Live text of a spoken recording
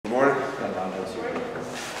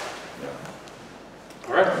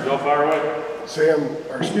Go far away. Sam,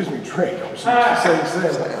 or excuse me, Drake. I was saying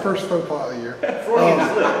Sam, first faux pas of the year.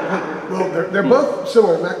 Well, they're both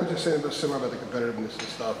similar. Mac was just saying they're both similar about the competitiveness and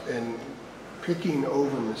stuff and picking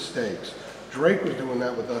over mistakes. Drake was doing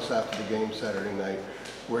that with us after the game Saturday night,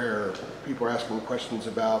 where people are asking questions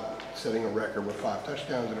about setting a record with 5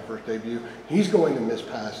 touchdowns in a first debut. He's going to miss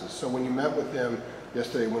passes. So when you met with him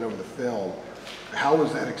yesterday, went over the film, how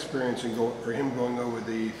was that experience for him going over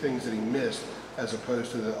the things that he missed as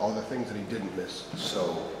opposed to all the things that he didn't miss?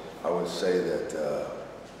 So I would say that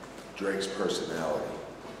Drake's personality,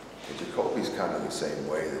 and Jacoby's kind of the same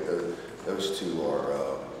way, that those two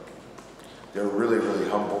are, they're really, really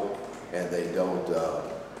humble, and they don't,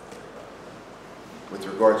 with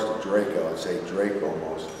regards to Drake, I would say Drake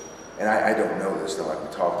almost, and I don't know this, not like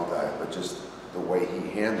we talked about it, but just the way he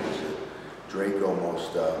handles it, Drake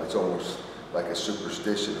almost, it's almost like a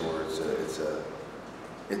superstition, or it's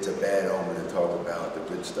a bad omen to talk about the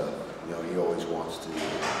good stuff. You know, he always wants to,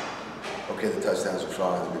 okay, the touchdowns are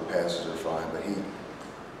fine, the good passes are fine, but he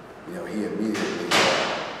immediately,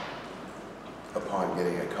 upon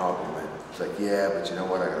getting a compliment, it's like, yeah, but you know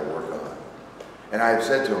what, I gotta work on it. And I've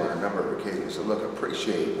said to him on a number of occasions, so look,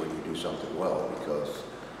 appreciate when you do something well, because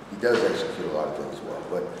he does execute a lot of things well,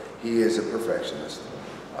 but he is a perfectionist,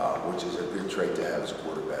 which is a good trait to have as a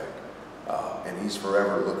quarterback. And he's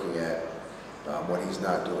forever looking at what he's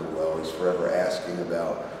not doing well. He's forever asking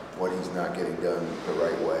about what he's not getting done the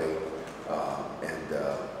right way.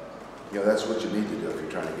 You know, that's what you need to do if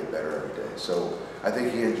you're trying to get better every day. So I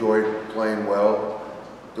think he enjoyed playing well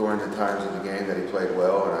during the times of the game that he played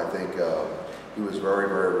well, and I think he was very,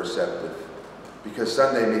 very receptive. Because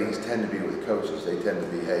Sunday meetings tend to be with coaches. They tend to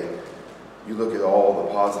be, hey, you look at all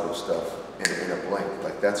the positive stuff in a blink.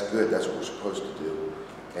 Like, that's good, that's what we're supposed to do.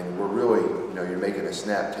 And we're really, you know, you're making a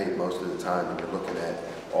snap tape most of the time, and you're looking at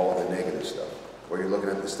all of the negative stuff, or you're looking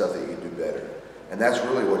at the stuff that you can do better. And that's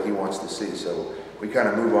really what he wants to see. So we kind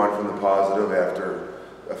of move on from the positive after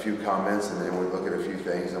a few comments, and then we look at a few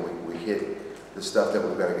things, and we hit the stuff that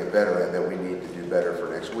we've got to get better at, that we need to do better for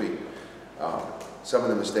next week. Some of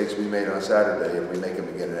the mistakes we made on Saturday, if we make them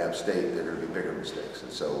again at App State, they're going to be bigger mistakes.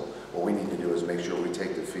 And so what we need to do is make sure we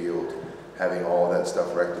take the field having all that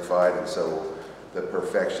stuff rectified. And so the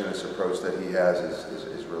perfectionist approach that he has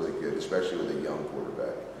is really good, especially with a young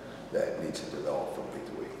quarterback that needs to develop from week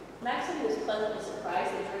to week. Maxon was pleasantly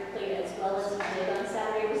surprised that Drake played as well as he did on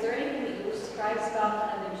Saturday. Was there anything that you were surprised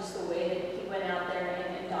about, and then just the way that he went out there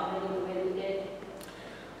and dominated the way that he did?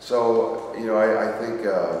 So, you know, I think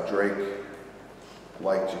Drake,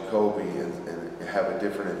 like Jacoby, and have a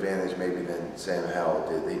different advantage maybe than Sam Howell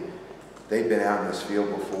did. They've been out in this field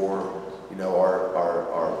before. You know,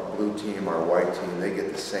 our blue team, our white team, they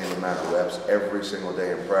get the same amount of reps every single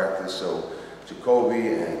day in practice. So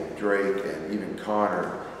Jacoby and Drake and even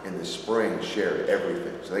Connor in the spring shared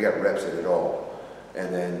everything. So they got reps at it all.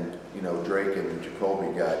 And then, you know, Drake and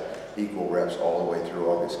Jacoby got equal reps all the way through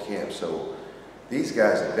August camp. So these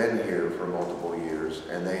guys have been here for multiple years,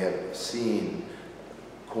 and they have seen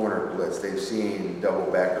corner blitz, they've seen double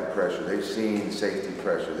backer pressure, they've seen safety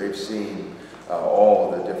pressure, they've seen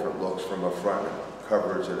all the different looks from a front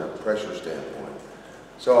coverage and a pressure standpoint.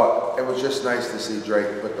 So it was just nice to see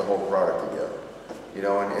Drake put the whole product together. You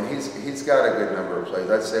know, and he's got a good number of plays.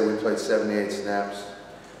 I'd say we played 78 snaps.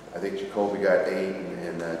 I think Jacoby got 8,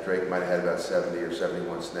 and Drake might have had about 70 or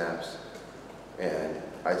 71 snaps. And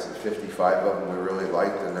I'd say 55 of them we really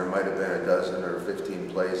liked, and there might have been a dozen or 15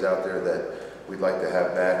 plays out there that we'd like to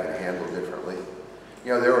have back and handle differently.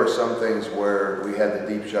 You know, there were some things where we had the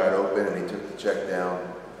deep shot open and he took the check down,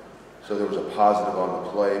 so there was a positive on the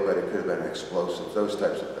play, but it could have been explosive, those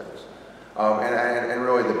types of things. And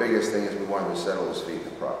really the biggest thing is we wanted to settle his feet in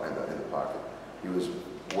the pocket. He was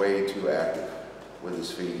way too active with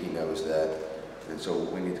his feet, he knows that, and so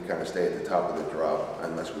we need to kind of stay at the top of the drop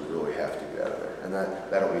unless we really have to get out of there. And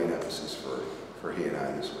that'll be an emphasis for he and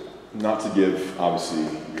I this week. Not to give, obviously,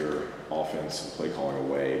 your offense and play calling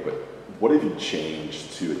away, but what have you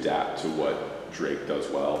changed to adapt to what Drake does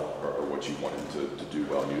well, or what you want him to do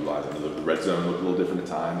well and utilize? I know the red zone looked a little different at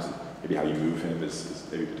times. Maybe how you move him is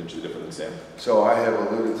maybe potentially different than Sam. So I have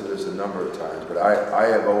alluded to this a number of times, but I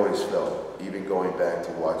have always felt, even going back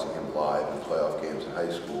to watching him live in playoff games in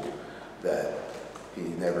high school, that he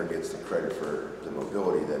never gets the credit for the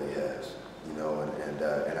mobility that he has. You know,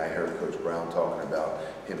 and I heard Coach Brown talking about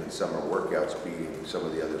him in summer workouts beating some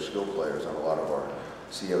of the other skill players on a lot of our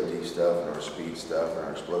COD stuff and our speed stuff and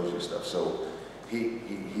our explosion stuff. So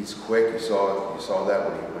he's quick. You saw that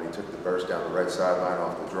when he took the burst down the right sideline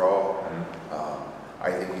off the draw.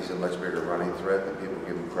 I think he's a much bigger running threat than people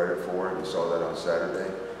give him credit for, and you saw that on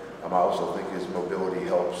Saturday. I also think his mobility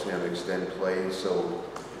helps him extend plays. So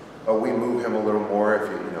we move him a little more. If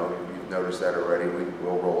you've noticed that already,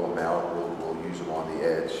 we'll roll him out. We'll use him on the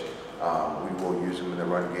edge. We will use him in the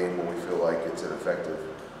run game when we feel like it's an effective,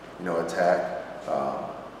 attack.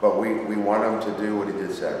 But we want him to do what he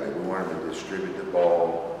did Saturday. We want him to distribute the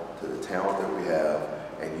ball to the talent that we have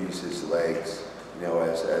and use his legs,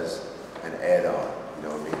 as an add-on.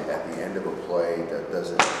 At the end of a play that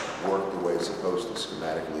doesn't work the way it's supposed to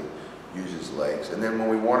schematically, use his legs. And then when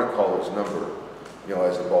we want to call his number,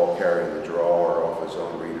 as the ball carrier in the draw or off his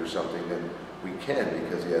own read or something, then we can,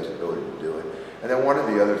 because he has the ability to do it. And then one of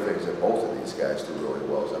the other things that both of these guys do really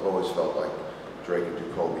well is I've always felt like Drake and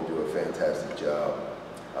Jacoby do a fantastic job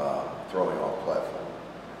throwing off platform.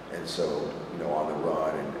 And so, on the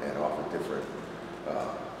run and off of different,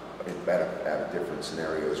 out of different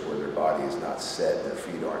scenarios where their body is not set, their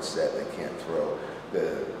feet aren't set, they can't throw.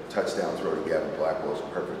 The touchdown throw to Gavin Blackwell is a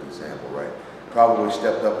perfect example, right? Probably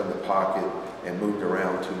stepped up in the pocket and moved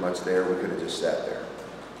around too much there. We could have just sat there.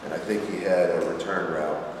 And I think he had a return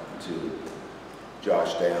route to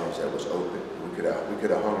Josh Downs that was open. We could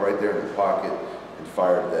have hung right there in the pocket and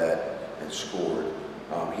fired that and scored.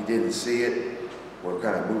 He didn't see it. We're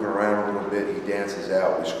kind of moving around a little bit. He dances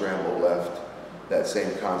out. We scramble left. That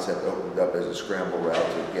same concept opened up as a scramble route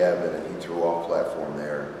to Gavin, and he threw off platform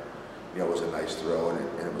there. It was a nice throw, and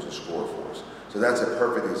it was a score for us. So that's a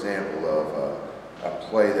perfect example of a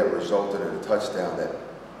play that resulted in a touchdown that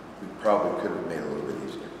we probably could have made a little bit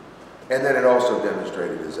easier. And then it also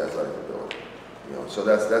demonstrated his athletic ability. So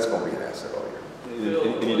that's going to be an asset all year.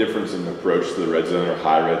 Any difference in approach to the red zone or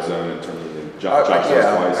high red zone in terms of Josh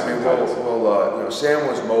yeah, twice? I mean, Sam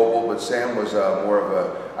was mobile, but Sam was more of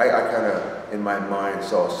a. I kind of in my mind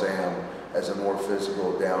saw Sam as a more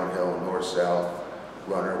physical downhill north-south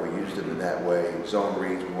runner. We used him in that way. Zone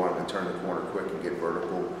reads, we wanted to turn the corner quick and get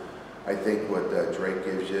vertical. I think what Drake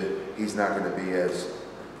gives you, he's not going to be as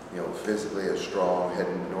physically as strong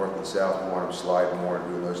heading north and south. We want him sliding more and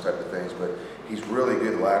doing those type of things, but he's really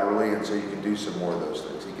good laterally, and so you can do some more of those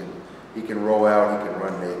things. He can roll out, he can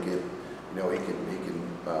run naked, he can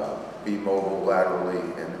be mobile laterally,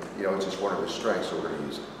 and it's just one of his strengths, so we're going to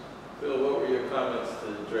use it. Phil, what were your comments to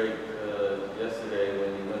Drake yesterday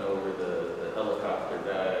when he went over the helicopter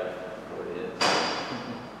dive for the end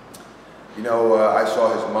zone? I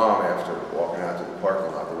saw his mom after walking out to the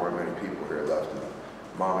parking lot. There weren't many people here left. And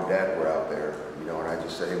Mom and Dad were out there, and I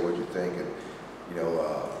just said, hey, what'd you think? And,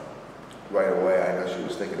 right away, I know she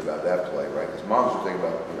was thinking about that play, right? Because moms are thinking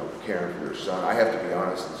about, caring for their son. I have to be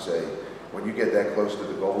honest and say, when you get that close to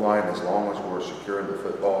the goal line, as long as we're securing the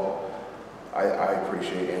football, I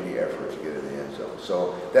appreciate any effort to get in the end zone.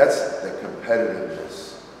 So that's the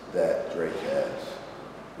competitiveness that Drake has.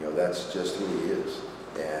 That's just who he is.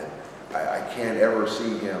 And I can't ever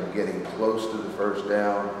see him getting close to the first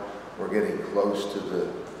down or getting close to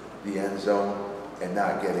the end zone and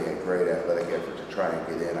not getting a great athletic effort to try and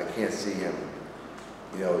get in. I can't see him,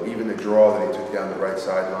 even the draw that he took down the right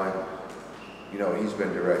sideline, he's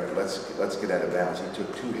been directed. Let's get out of bounds. He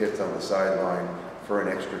took 2 hits on the sideline for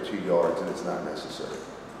an extra 2 yards, and it's not necessary.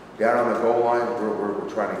 Down on the goal line, we're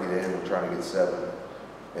trying to get in. We're trying to get 7.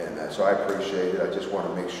 And so I appreciate it. I just want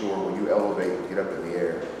to make sure when you elevate and get up in the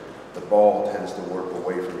air, the ball tends to work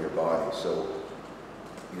away from your body. So,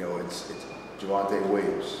 it's Javonte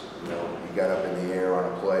Williams. He got up in the air on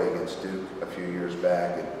a play against Duke a few years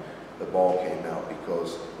back, and the ball came out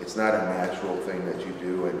because it's not a natural thing that you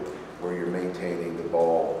do, and where you're maintaining the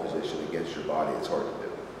ball position against your body, it's hard to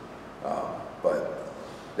do. But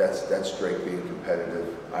that's Drake being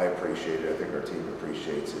competitive. I appreciate it. I think our team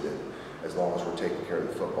appreciates it, and as long as we're taking care of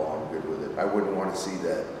the football, I'm good with it. I wouldn't want to see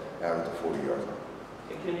that out at the 40-yard line.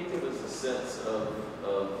 And can you give us a sense of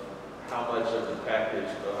how much of the package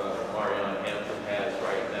Marion Hampton has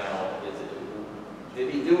right now?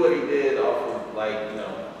 Did he do what he did off of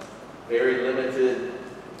very limited?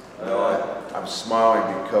 I'm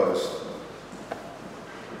smiling because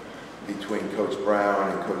between Coach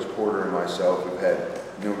Brown and Coach Porter and myself, we've had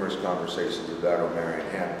numerous conversations about Omarion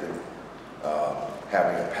Hampton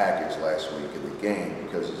having a package last week in the game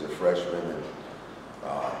because he's a freshman and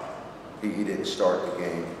he didn't start the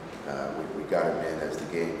game. We got him in as the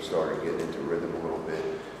game started getting into rhythm a little bit.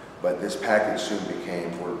 But this package soon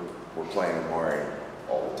became, we're playing Omarion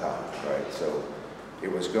all the time, right? So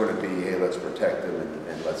it was going to be, hey, let's protect him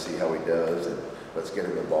and let's see how he does, and let's get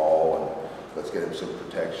him the ball, and let's get him some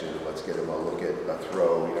protection, and let's get him a look at a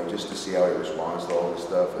throw, just to see how he responds to all this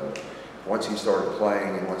stuff. And once he started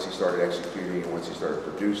playing, and once he started executing, and once he started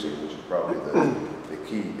producing, which is probably the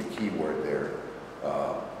key word there,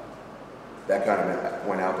 that kind of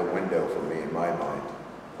went out the window for me in my mind.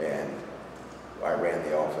 and I ran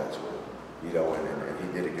the offense with him, you know, and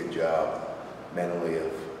he did a good job mentally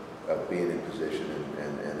of being in position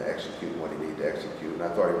and executing what he needed to execute. And I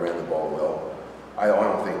thought he ran the ball well. I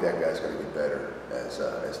don't think that guy's going to get better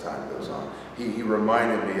as time goes on. He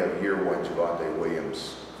reminded me of year one Javonte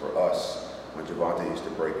Williams for us, when Javonte used to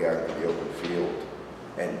break out into the open field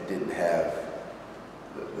and didn't have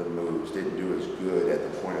the moves, didn't do as good at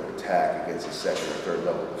the point of attack against a second or third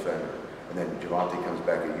level defender. And then Javonte comes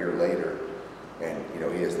back a year later, and you know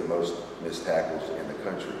he has the most missed tackles in the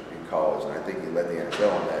country in college, and I think he led the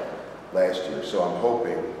NFL on that last year. So I'm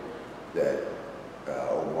hoping that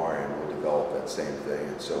Omarion will develop that same thing,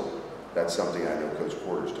 and so that's something I know Coach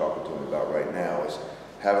Porter's talking to him about right now, is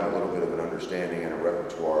having a little bit of an understanding and a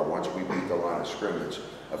repertoire once we beat the line of scrimmage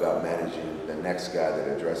about managing the next guy that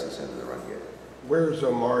addresses him in the run game. Where's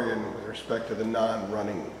Omarion with respect to the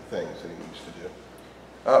non-running things that he needs to do?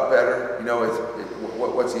 Better. You know,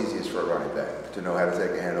 what's easiest for a running back? To know how to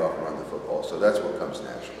take a handoff and run the football. So that's what comes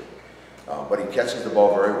naturally. But he catches the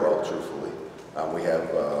ball very well, truthfully. We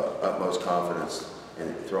have utmost confidence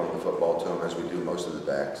in throwing the football to him, as we do most of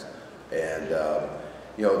the backs. And,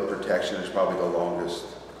 you know, the protection is probably the longest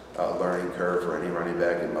learning curve for any running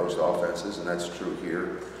back in most offenses, and that's true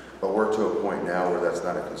here. But we're to a point now where that's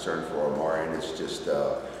not a concern for Omarion. It's just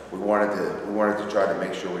we wanted to try to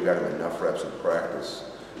make sure we got him enough reps in practice,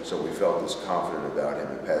 so we felt as confident about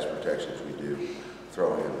him in pass protection as we do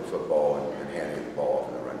throwing him the football and handing the ball off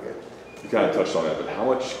in the run game. You kind of touched on that, but how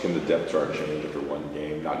much can the depth chart change after one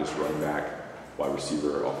game? Not just running back, wide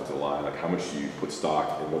receiver, offensive line. Like, how much do you put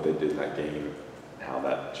stock in what they did in that game, and how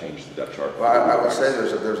that changed the depth chart? Well, I would say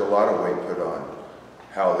there's a lot of weight put on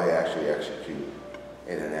how they actually execute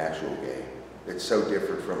in an actual game. It's so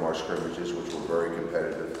different from our scrimmages, which were very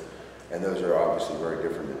competitive, and those are obviously very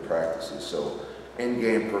different than practices. So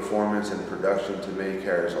in-game performance and production to me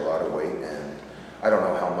carries a lot of weight, and I don't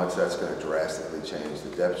know how much that's going to drastically change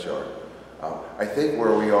the depth chart. I think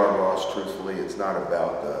where we are, Ross, truthfully, it's not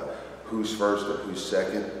about who's first or who's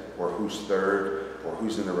second or who's third or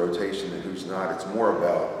who's in the rotation and who's not. It's more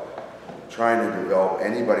about trying to develop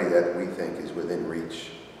anybody that we think is within reach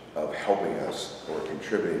of helping us or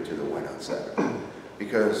contributing to the win on Saturday.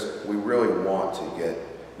 Because we really want to get,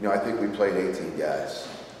 you know, I think we played 18 guys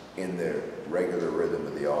in the regular rhythm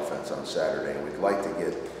of the offense on Saturday, and we'd like to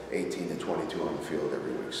get 18 to 22 on the field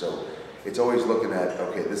every week. So it's always looking at,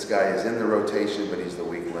 okay, this guy is in the rotation, but he's the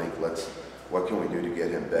weak link. What can we do to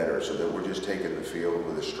get him better, so that we're just taking the field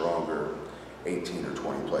with a stronger 18 or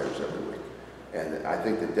 20 players every week. And I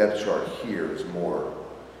think the depth chart here is more,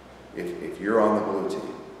 if you're on the blue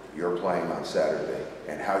team, you're playing on Saturday,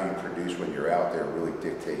 and how you produce when you're out there really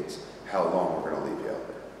dictates how long we're going to leave you out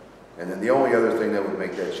there. And then the only other thing that would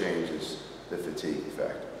make that change is the fatigue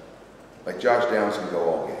factor. Like Josh Downs can go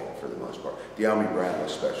all game for the most part. De'Ami Brown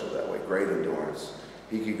was special that way. Great endurance.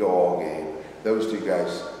 He could go all game. Those two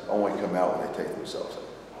guys only come out when they take themselves up.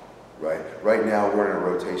 Right now we're in a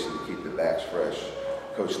rotation to keep the backs fresh.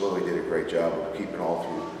 Coach Lilly did a great job of keeping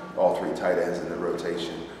all three tight ends in the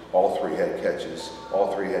rotation. All three had catches,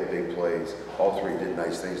 all three had big plays, all three did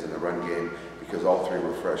nice things in the run game, because all three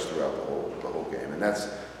were fresh throughout the whole game. And that's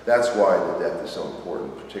why the depth is so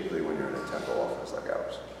important, particularly when you're in a tempo offense like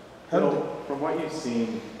ours. Bill, from what you've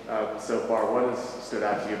seen so far, what has stood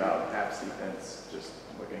out to you about App's defense, just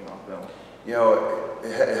looking on film? You know,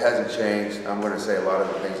 it hasn't changed. I'm going to say a lot of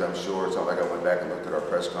the things, I'm sure. It's not like I went back and looked at our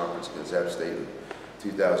press conference against App State in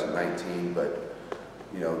 2019, but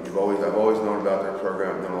you know, I've always known about their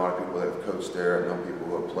program. I've known a lot of people that have coached there. I've known people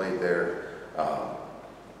who have played there.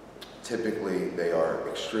 Typically, they are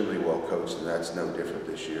extremely well coached, and that's no different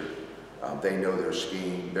this year. They know their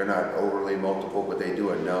scheme. They're not overly multiple, but they do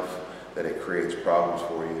enough that it creates problems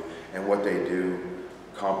for you. And what they do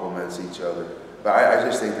complements each other. But I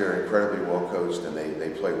just think they're incredibly well coached, and they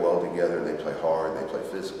play well together, and they play hard, and they play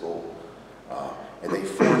physical, and they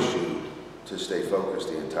force you to stay focused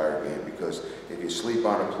the entire game, because if you sleep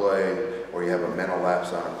on a play, or you have a mental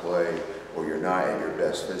lapse on a play, or you're not at your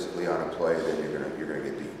best physically on a play, then you're gonna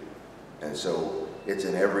get deep. And so it's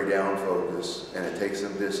an every down focus, and it takes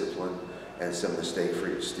some discipline and some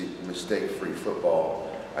mistake-free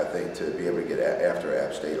football, I think, to be able to get after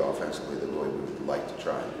App State offensively the way we would like to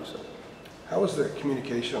try and do so. How was the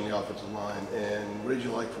communication on the offensive line, and what did you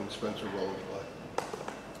like from Spencer Rowland's play?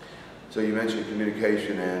 So you mentioned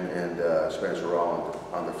communication and Spencer Rowland.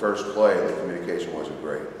 On the first play, the communication wasn't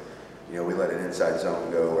great. You know, we let an inside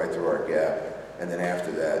zone go right through our gap, and then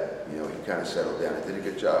after that, you know, he kind of settled down and did a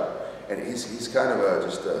good job. And he's kind of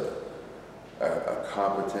just a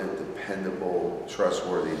competent, dependable,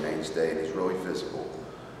 trustworthy mainstay, and he's really physical.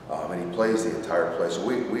 and he plays the entire play. So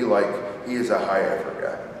he is a high effort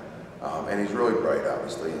guy, and he's really bright,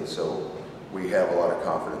 obviously, and so we have a lot of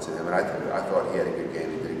confidence in him. And I thought he had a good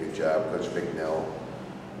game. He did a good job. Coach Bignell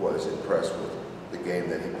was impressed with the game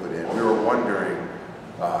that he put in. We were wondering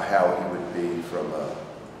how he would be from a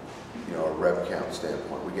rep count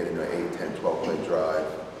standpoint. We get into an 8, 10, 12 play drive.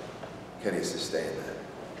 Can he sustain that?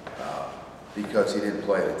 Because he didn't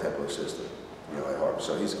play in a tempo system, at Harp.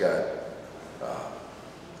 So he's got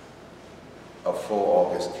a full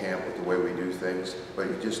August camp with the way we do things, but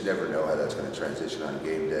you just never know how that's going to transition on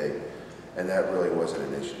game day, and that really wasn't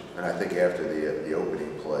an issue. And I think after the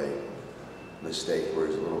opening play mistake where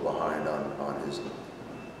he's a little behind on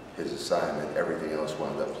his assignment, everything else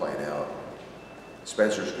wound up playing out.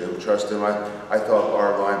 Spencer's good, trust him. I thought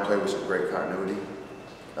our line play was some great continuity.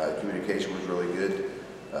 Communication was really good.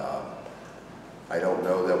 I don't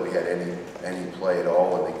know that we had any play at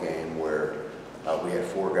all in the game where we had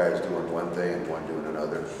 4 guys doing one thing and 1 doing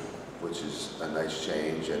another, which is a nice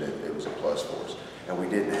change, and it was a plus for us. And we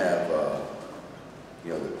didn't have,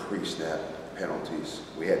 the pre-snap penalties.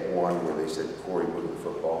 We had one where they said Corey moved the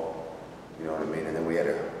football, you know what I mean? And then we had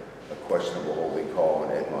a questionable holding call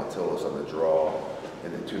on Ed Montilus on the draw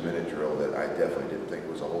in the 2-minute drill that I definitely didn't think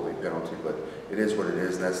was a holding penalty, but it is what it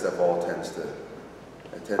is, and that stuff all tends to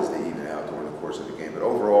even out during the course of the game. But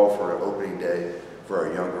overall, for an opening day, for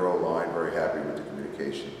our younger O-line, very happy with the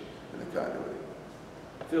communication and the continuity.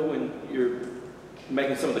 Phil, when you're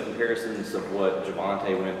making some of the comparisons of what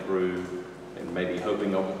Javonte went through and maybe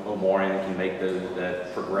hoping Omarion can make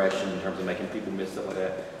that progression in terms of making people miss stuff like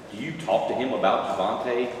that, do you talk to him about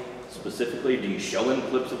Javonte specifically? Do you show him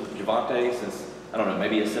clips of Javonte since, I don't know,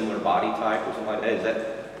 maybe a similar body type or something like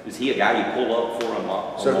that? Is he a guy you pull up for him?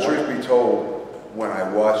 So truth be told, when I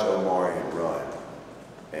watch Omarion run,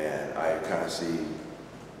 and I kind of see,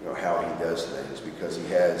 how he does things, because he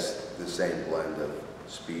has the same blend of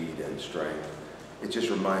speed and strength, it just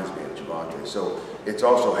reminds me of Javonte. So it's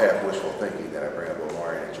also half wishful thinking that I bring up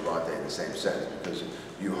Omarion and Javonte in the same sense, because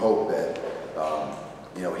you hope that,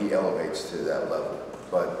 he elevates to that level.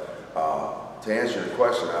 But to answer your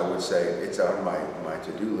question, I would say it's on my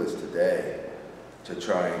to-do list today to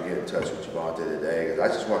try and get in touch with Javonte today. Because I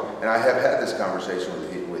just want, and I have had this conversation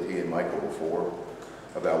with he and Michael before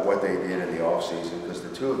about what they did in the offseason, because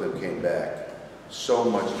the two of them came back so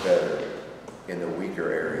much better in the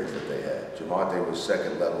weaker areas that they had. Javonte was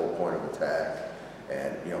second level point of attack,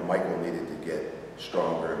 and Michael needed to get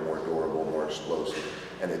stronger and more durable, more explosive.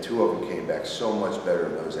 And the two of them came back so much better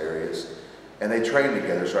in those areas. And they trained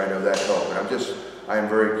together, so I know that helped. And I am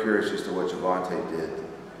very curious as to what Javonte did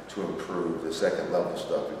to improve the second level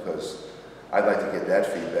stuff, because I'd like to get that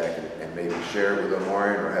feedback and maybe share it with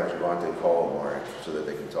Omarion, or have Javonte call Omarion so that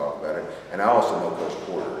they can talk about it. And I also know Coach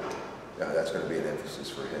Porter, that's going to be an emphasis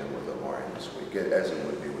for him with Omarion this week, as it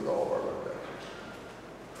would be with all of our running backs.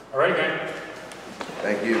 All right, gang.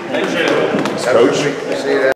 Thank you. Thank you. Have a good week. See you then.